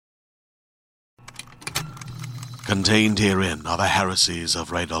Contained herein are the heresies of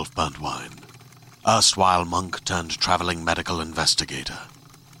Radolf Burntwine, erstwhile monk turned traveling medical investigator.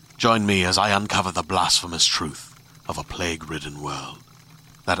 Join me as I uncover the blasphemous truth of a plague-ridden world,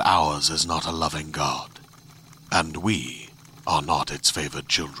 that ours is not a loving God, and we are not its favored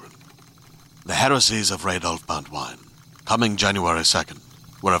children. The heresies of Radolf Burntwine, coming January 2nd,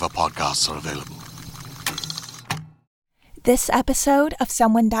 wherever podcasts are available. This episode of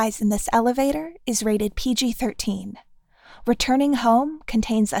Someone Dies in This Elevator is rated PG-13. Returning Home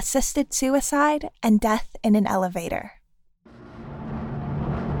contains assisted suicide and death in an elevator.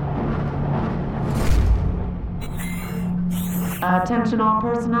 Attention all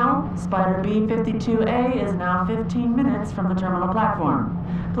personnel, Spider B-52A is now 15 minutes from the terminal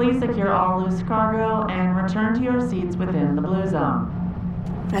platform. Please secure all loose cargo and return to your seats within the blue zone.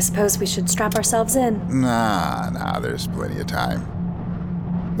 I suppose we should strap ourselves in. Nah, there's plenty of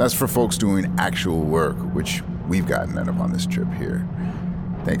time. That's for folks doing actual work, which we've got none of on this trip here,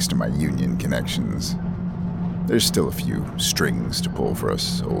 thanks to my union connections. There's still a few strings to pull for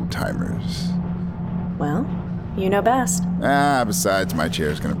us old-timers. Well, you know best. Besides, my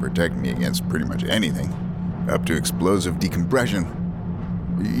chair's gonna protect me against pretty much anything, up to explosive decompression.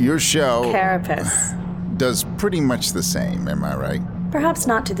 Your shell... Carapace. Does pretty much the same, am I right? Perhaps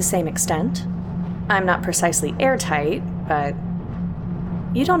not to the same extent. I'm not precisely airtight, but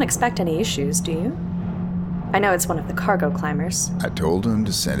you don't expect any issues, do you? I know it's one of the cargo climbers. I told him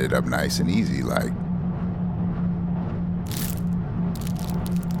to send it up nice and easy, like.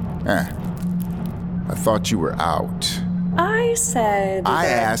 I thought you were out. I said... I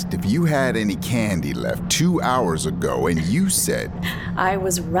asked if you had any candy left 2 hours ago, and you said... I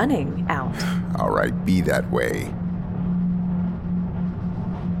was running out. All right, be that way.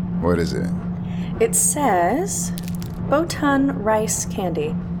 What is it? It says Botan Rice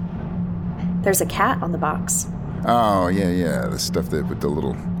Candy. There's a cat on the box. Oh, yeah, the stuff that with the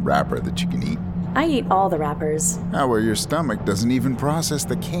little wrapper that you can eat. I eat all the wrappers. Where your stomach doesn't even process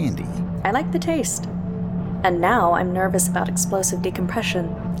the candy. I like the taste. And now I'm nervous about explosive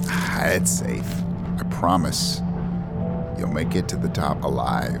decompression. It's safe. I promise. You'll make it to the top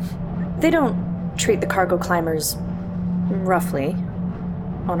alive. They don't treat the cargo climbers roughly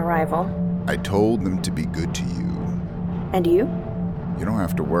on arrival. I told them to be good to you. And you? You don't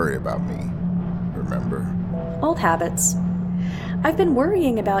have to worry about me, remember? Old habits. I've been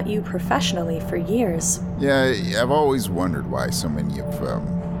worrying about you professionally for years. Yeah, I've always wondered why so many of,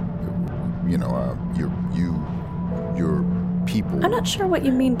 your people... I'm not sure what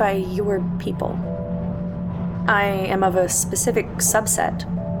you mean by your people. I am of a specific subset.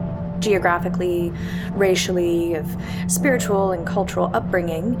 Geographically, racially, of spiritual and cultural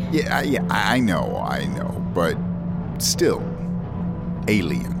upbringing. Yeah, I know, but still,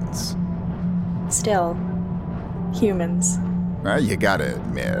 aliens. Still, humans. Well, you gotta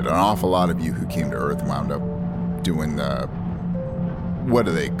admit, an awful lot of you who came to Earth wound up doing what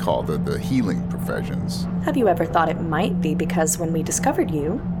do they call the healing professions? Have you ever thought it might be because when we discovered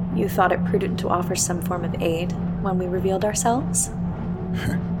you, you thought it prudent to offer some form of aid when we revealed ourselves?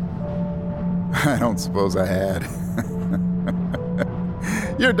 I don't suppose I had.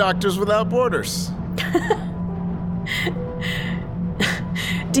 You're Doctors Without Borders.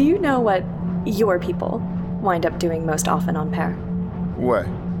 Do you know what your people wind up doing most often on Pear? What?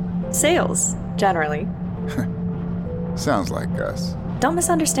 Sales, generally. Sounds like us. Don't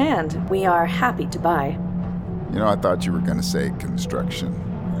misunderstand. We are happy to buy. I thought you were going to say construction.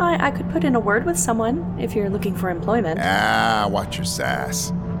 I could put in a word with someone if you're looking for employment. Watch your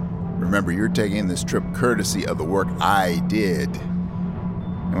sass. Remember, you're taking this trip courtesy of the work I did.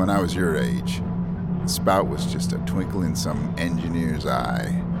 And when I was your age, the spout was just a twinkle in some engineer's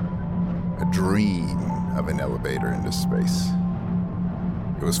eye. A dream of an elevator into space.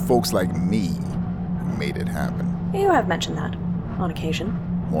 It was folks like me who made it happen. You have mentioned that, on occasion.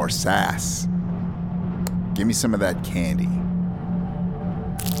 More sass. Give me some of that candy.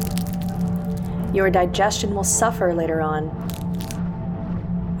 Your digestion will suffer later on.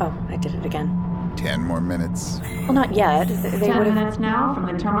 Oh, I did it again. 10 more minutes. Well, not yet. They 10 would've... minutes now from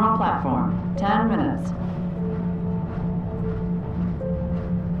the terminal platform. 10 minutes.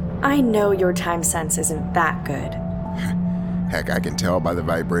 I know your time sense isn't that good. Heck, I can tell by the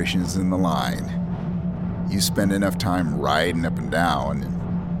vibrations in the line. You spend enough time riding up and down,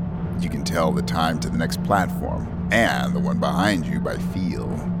 and you can tell the time to the next platform, and the one behind you by feel.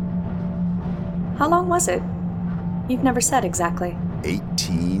 How long was it? You've never said exactly.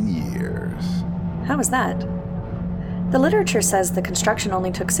 18 years. How was that? The literature says the construction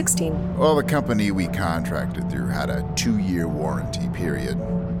only took 16. Well, the company we contracted through had a 2-year warranty period.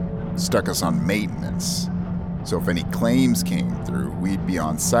 Stuck us on maintenance. So if any claims came through, we'd be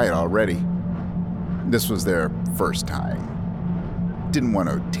on site already. This was their first time. Didn't want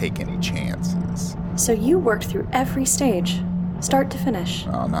to take any chances. So you worked through every stage, start to finish.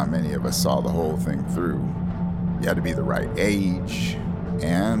 Well, not many of us saw the whole thing through. You had to be the right age,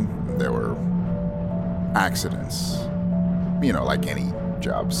 and there were accidents. You know, like any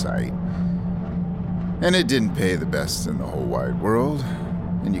job site. And it didn't pay the best in the whole wide world,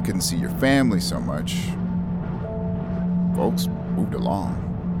 and you couldn't see your family so much. Folks moved along.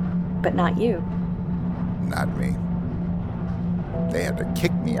 But not you. Not me. They had to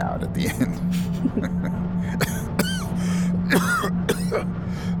kick me out at the end.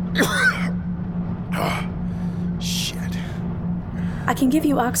 Oh, shit. I can give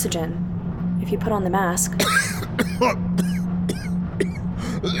you oxygen if you put on the mask.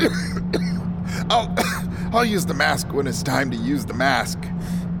 I'll use the mask when it's time to use the mask.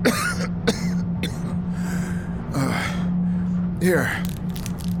 Here.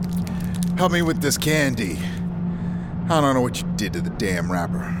 Help me with this candy. I don't know what you did to the damn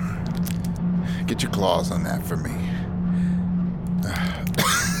wrapper. Get your claws on that for me.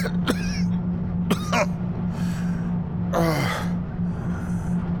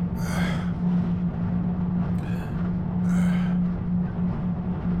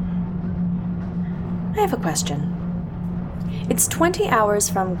 I have a question. It's 20 hours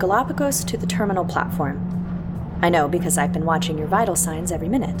from Galapagos to the terminal platform. I know because I've been watching your vital signs every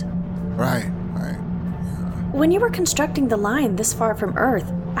minute. Right. When you were constructing the line this far from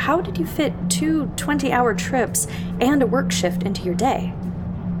Earth, how did you fit 2 20-hour trips and a work shift into your day?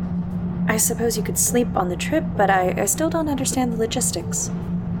 I suppose you could sleep on the trip, but I still don't understand the logistics.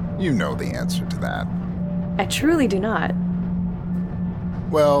 You know the answer to that. I truly do not.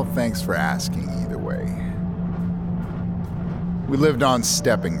 Well, thanks for asking either way. We lived on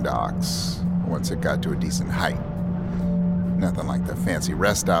stepping docks once it got to a decent height. Nothing like the fancy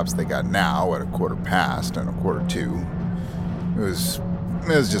rest stops they got now at 1:15 and 1:45.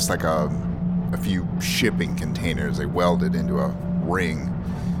 It was just like a few shipping containers they welded into a ring.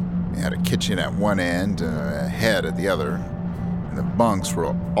 They had a kitchen at one end and a head at the other, and the bunks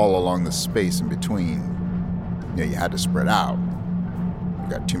were all along the space in between. You know, you had to spread out. You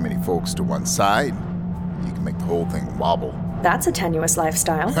got too many folks to one side, you can make the whole thing wobble. That's a tenuous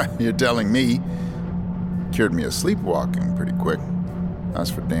lifestyle. You're telling me. Cured me of sleepwalking pretty quick. That's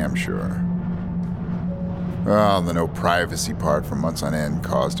for damn sure. Well, the no privacy part for months on end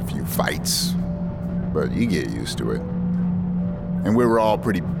caused a few fights, but you get used to it. And we were all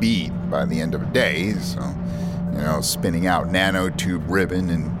pretty beat by the end of the day, so, spinning out nanotube ribbon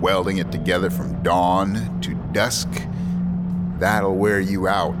and welding it together from dawn to dusk, that'll wear you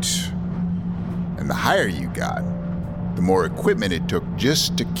out. And the higher you got, the more equipment it took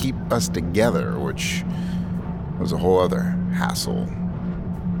just to keep us together, which was a whole other hassle.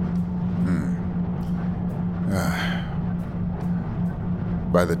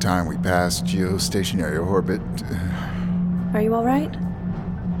 By the time we passed geostationary orbit... Are you all right?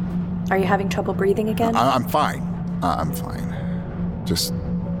 Are you having trouble breathing again? I'm fine. I'm fine. Just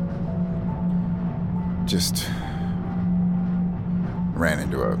ran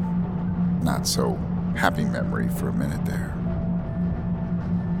into a not so happy memory for a minute there.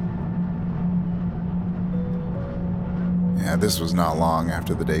 Yeah, this was not long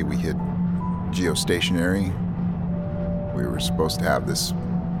after the day we hit geostationary. We were supposed to have this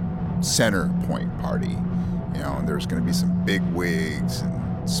center point party, and there was going to be some big wigs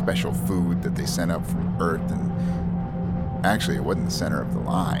and special food that they sent up from Earth, and actually it wasn't the center of the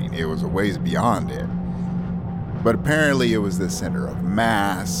line, it was a ways beyond it. But apparently it was the center of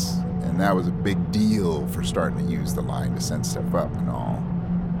mass, and that was a big deal for starting to use the line to send stuff up and all.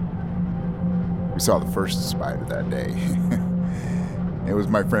 We saw the first spider that day. It was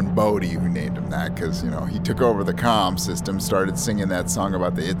my friend Bodie who named him that because, he took over the comm system, started singing that song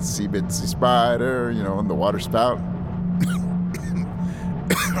about the itsy bitsy spider, and the water spout.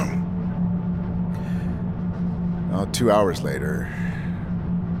 Well, 2 hours later,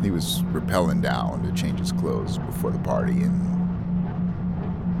 he was rappelling down to change his clothes before the party, and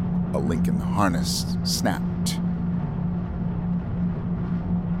a link in the harness snapped.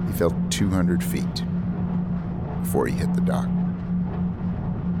 He fell 200 feet before he hit the dock.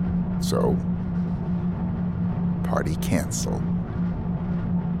 So, party canceled.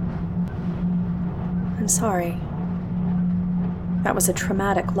 I'm sorry. That was a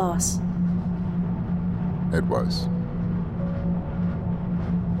traumatic loss. It was.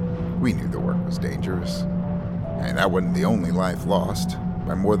 We knew the work was dangerous, and that wasn't the only life lost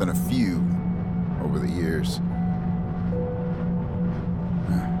by more than a few over the years.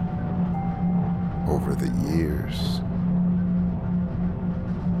 Oh, over the years.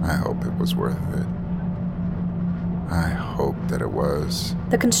 I hope it was worth it. I hope that it was.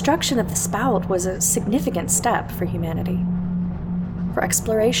 The construction of the spout was a significant step for humanity, for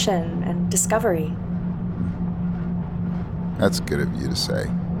exploration and discovery. That's good of you to say.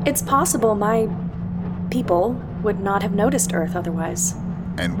 It's possible my people would not have noticed Earth otherwise.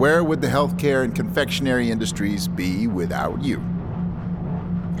 And where would the healthcare and confectionery industries be without you?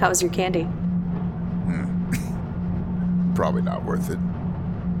 How's your candy? Probably not worth it.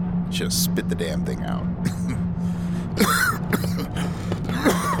 Just spit the damn thing out.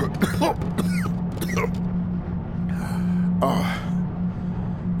 Oh,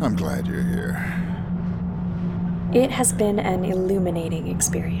 I'm glad you're here. It has been an illuminating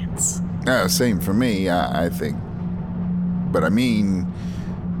experience. Same for me, I think. But I mean,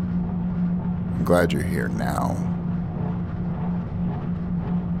 I'm glad you're here now.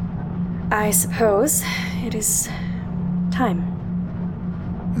 I suppose it is time.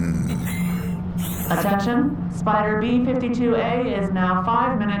 Attention, Spider B52A is now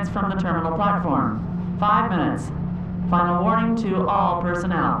 5 minutes from the terminal platform. 5 minutes. Final warning to all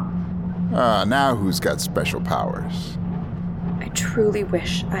personnel. Now who's got special powers? I truly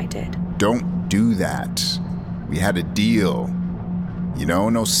wish I did. Don't do that. We had a deal. You know,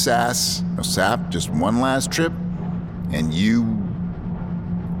 no sass, no sap, just one last trip, and you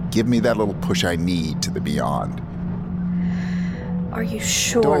give me that little push I need to the beyond. Are you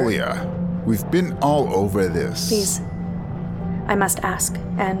sure? Dolia, we've been all over this. Please. I must ask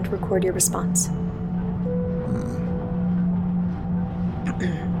and record your response.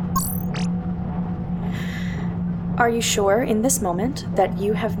 Are you sure in this moment that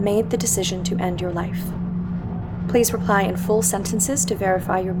you have made the decision to end your life? Please reply in full sentences to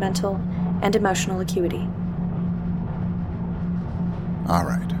verify your mental and emotional acuity. All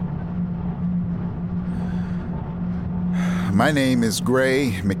right. My name is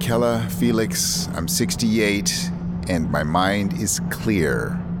Gray Michaela Felix. I'm 68, and my mind is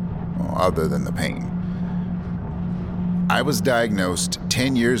clear, well, other than the pain. I was diagnosed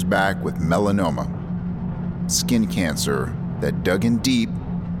 10 years back with melanoma, skin cancer that dug in deep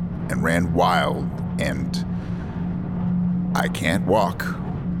and ran wild, and I can't walk.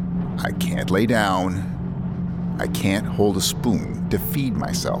 I can't lay down. I can't hold a spoon to feed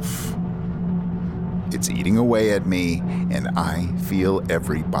myself. It's eating away at me, and I feel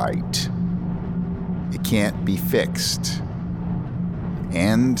every bite. It can't be fixed.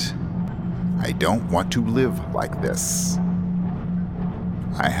 And I don't want to live like this.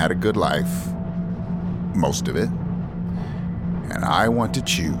 I had a good life, most of it, and I want to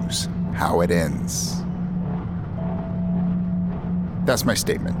choose how it ends. That's my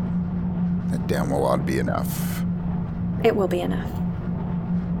statement. That damn well ought to be enough. It will be enough.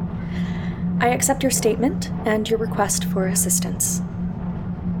 I accept your statement and your request for assistance.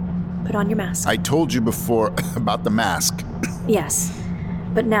 Put on your mask. I told you before about the mask. Yes,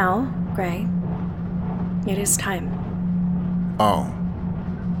 but now, Gray, it is time. Oh.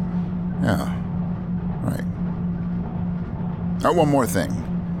 Yeah. Right. One more thing.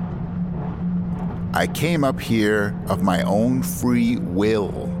 I came up here of my own free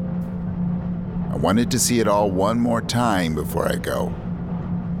will. I wanted to see it all one more time before I go.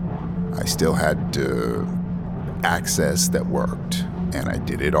 I still had access that worked, and I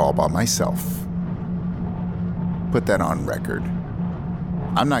did it all by myself. Put that on record.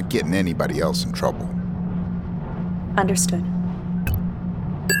 I'm not getting anybody else in trouble. Understood.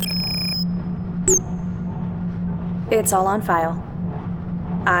 It's all on file.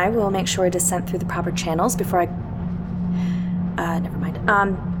 I will make sure it is sent through the proper channels before I... never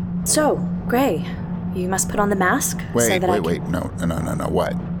mind. So, Gray, you must put on the mask Wait, so that I can... wait. No.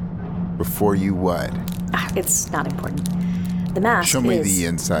 What? Before you what? It's not important. The mask Show me is... the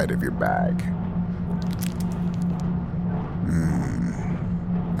inside of your bag.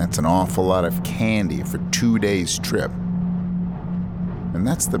 That's an awful lot of candy for 2 days' trip. And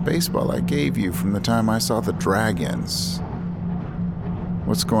that's the baseball I gave you from the time I saw the dragons.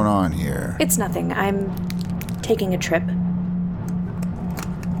 What's going on here? It's nothing. I'm taking a trip.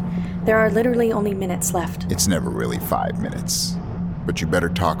 There are literally only minutes left. It's never really 5 minutes. But you better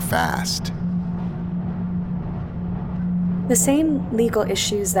talk fast. The same legal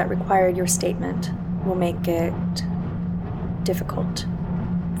issues that required your statement will make it difficult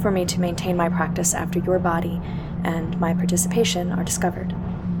for me to maintain my practice after your body and my participation are discovered.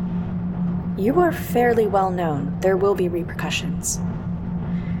 You are fairly well known. There will be repercussions.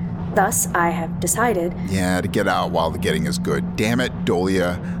 Thus, I have decided... Yeah, to get out while the getting is good. Damn it,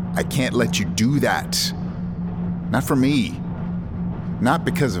 Dolia. I can't let you do that. Not for me. Not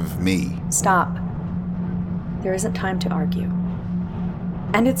because of me. Stop. there isn't time to argue.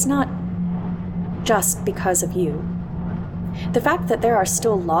 And it's not just because of you. The fact that there are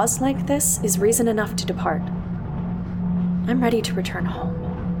still laws like this is reason enough to depart. I'm ready to return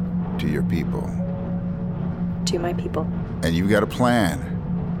home. To your people. To my people. And you've got a plan.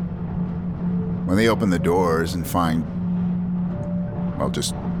 When they open the doors and find, well,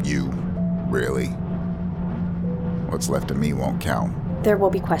 just you, really, what's left of me won't count. There will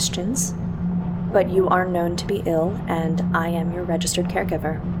be questions, but you are known to be ill, and I am your registered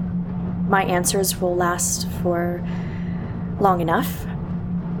caregiver. My answers will last for long enough,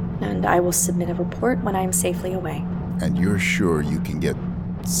 and I will submit a report when I am safely away. And you're sure you can get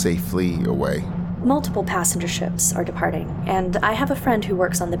safely away? Multiple passenger ships are departing, and I have a friend who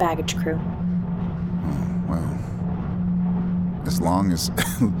works on the baggage crew. Oh, well, as long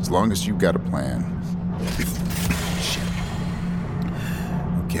as you've got a plan. Shit.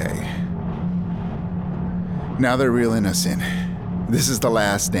 Okay. Now they're reeling us in. This is the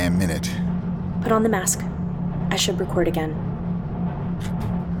last damn minute. Put on the mask. I should record again.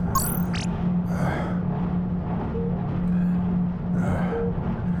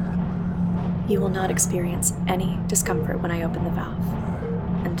 You will not experience any discomfort when I open the valve.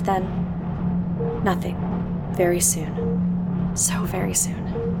 And then, nothing. Very soon. So very soon.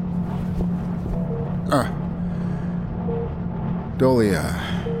 Dolia,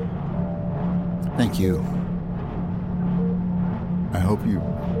 thank you. I hope you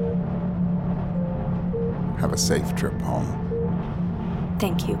have a safe trip home.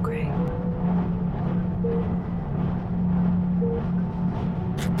 Thank you, Gray.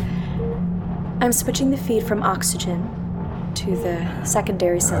 I'm switching the feed from oxygen to the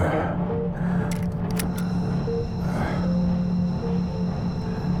secondary cylinder.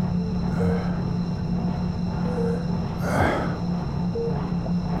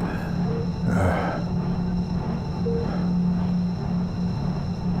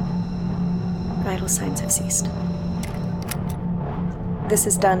 Vital signs have ceased. This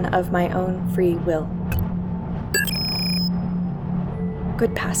is done of my own free will.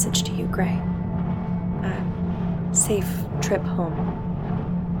 Good passage to you, Gray. Safe trip home.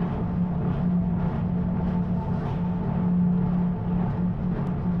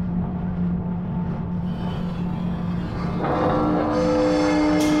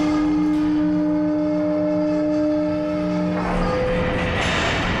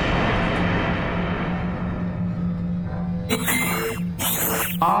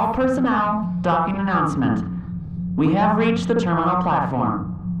 All personnel, docking announcement. We have reached the terminal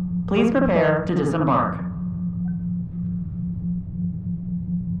platform. Please prepare to disembark.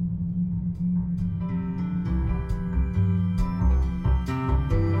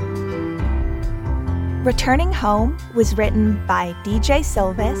 Returning Home was written by DJ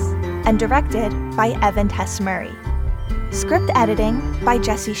Silvis and directed by Evan Tess Murray. Script editing by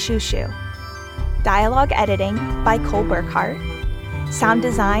Jesse Shushu. Dialogue editing by Cole Burkhart. Sound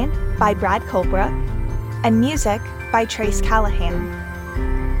design by Brad Colebrook. And music by Trace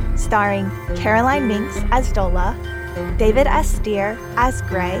Callahan. Starring Caroline Minks as Dola, David S. Steer as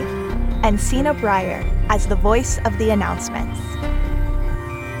Gray, and Sina Breyer as the voice of the announcements.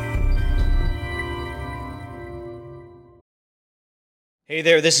 Hey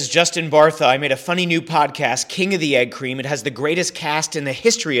there, this is Justin Bartha. I made a funny new podcast, King of the Egg Cream. It has the greatest cast in the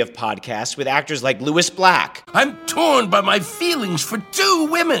history of podcasts with actors like Louis Black. I'm torn by my feelings for two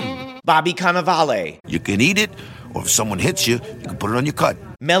women. Bobby Cannavale. You can eat it, or if someone hits you, you can put it on your cut.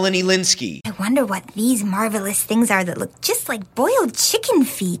 Melanie Linsky. I wonder what these marvelous things are that look just like boiled chicken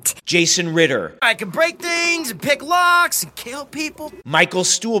feet. Jason Ritter. I can break things and pick locks and kill people. Michael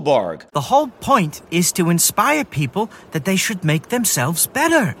Stuhlbarg. The whole point is to inspire people that they should make themselves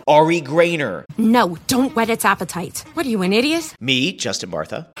better. Ari Grainer. No, don't whet its appetite. What are you, an idiot? Me, Justin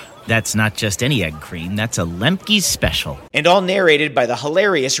Bartha. That's not just any egg cream, that's a Lemke's special. And all narrated by the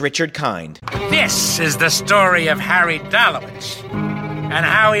hilarious Richard Kind. This is the story of Harry Dalowitz and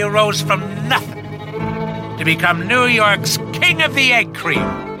how he rose from nothing to become New York's King of the Egg Cream.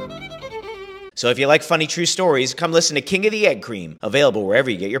 So if you like funny true stories, come listen to King of the Egg Cream, available wherever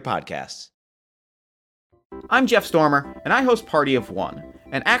you get your podcasts. I'm Jeff Stormer, and I host Party of One,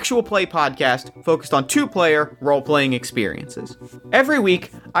 an actual play podcast focused on two-player role-playing experiences. Every week,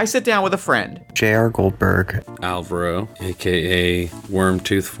 I sit down with a friend. J.R. Goldberg. Alvaro, a.k.a.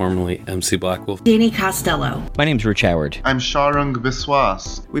 Wormtooth, formerly MC Blackwolf. Danny Costello. My name's Rich Howard. I'm Sharung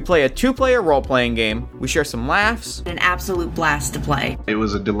Biswas. We play a two-player role-playing game, we share some laughs. An absolute blast to play. It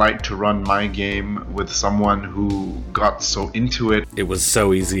was a delight to run my game with someone who got so into it. It was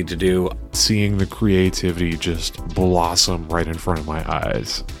so easy to do. Seeing the creativity just blossom right in front of my eyes.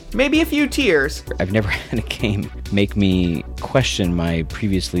 maybe a few tears. I've never had a game make me question my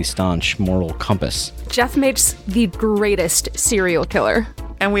previously staunch moral compass. Jeff makes the greatest serial killer.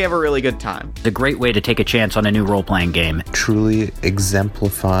 And we have a really good time. It's a great way to take a chance on a new role-playing game. Truly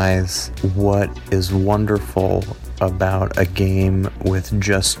exemplifies what is wonderful about a game with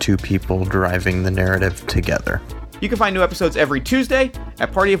just two people driving the narrative together. You can find new episodes every Tuesday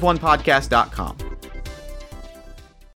at partyofonepodcast.com.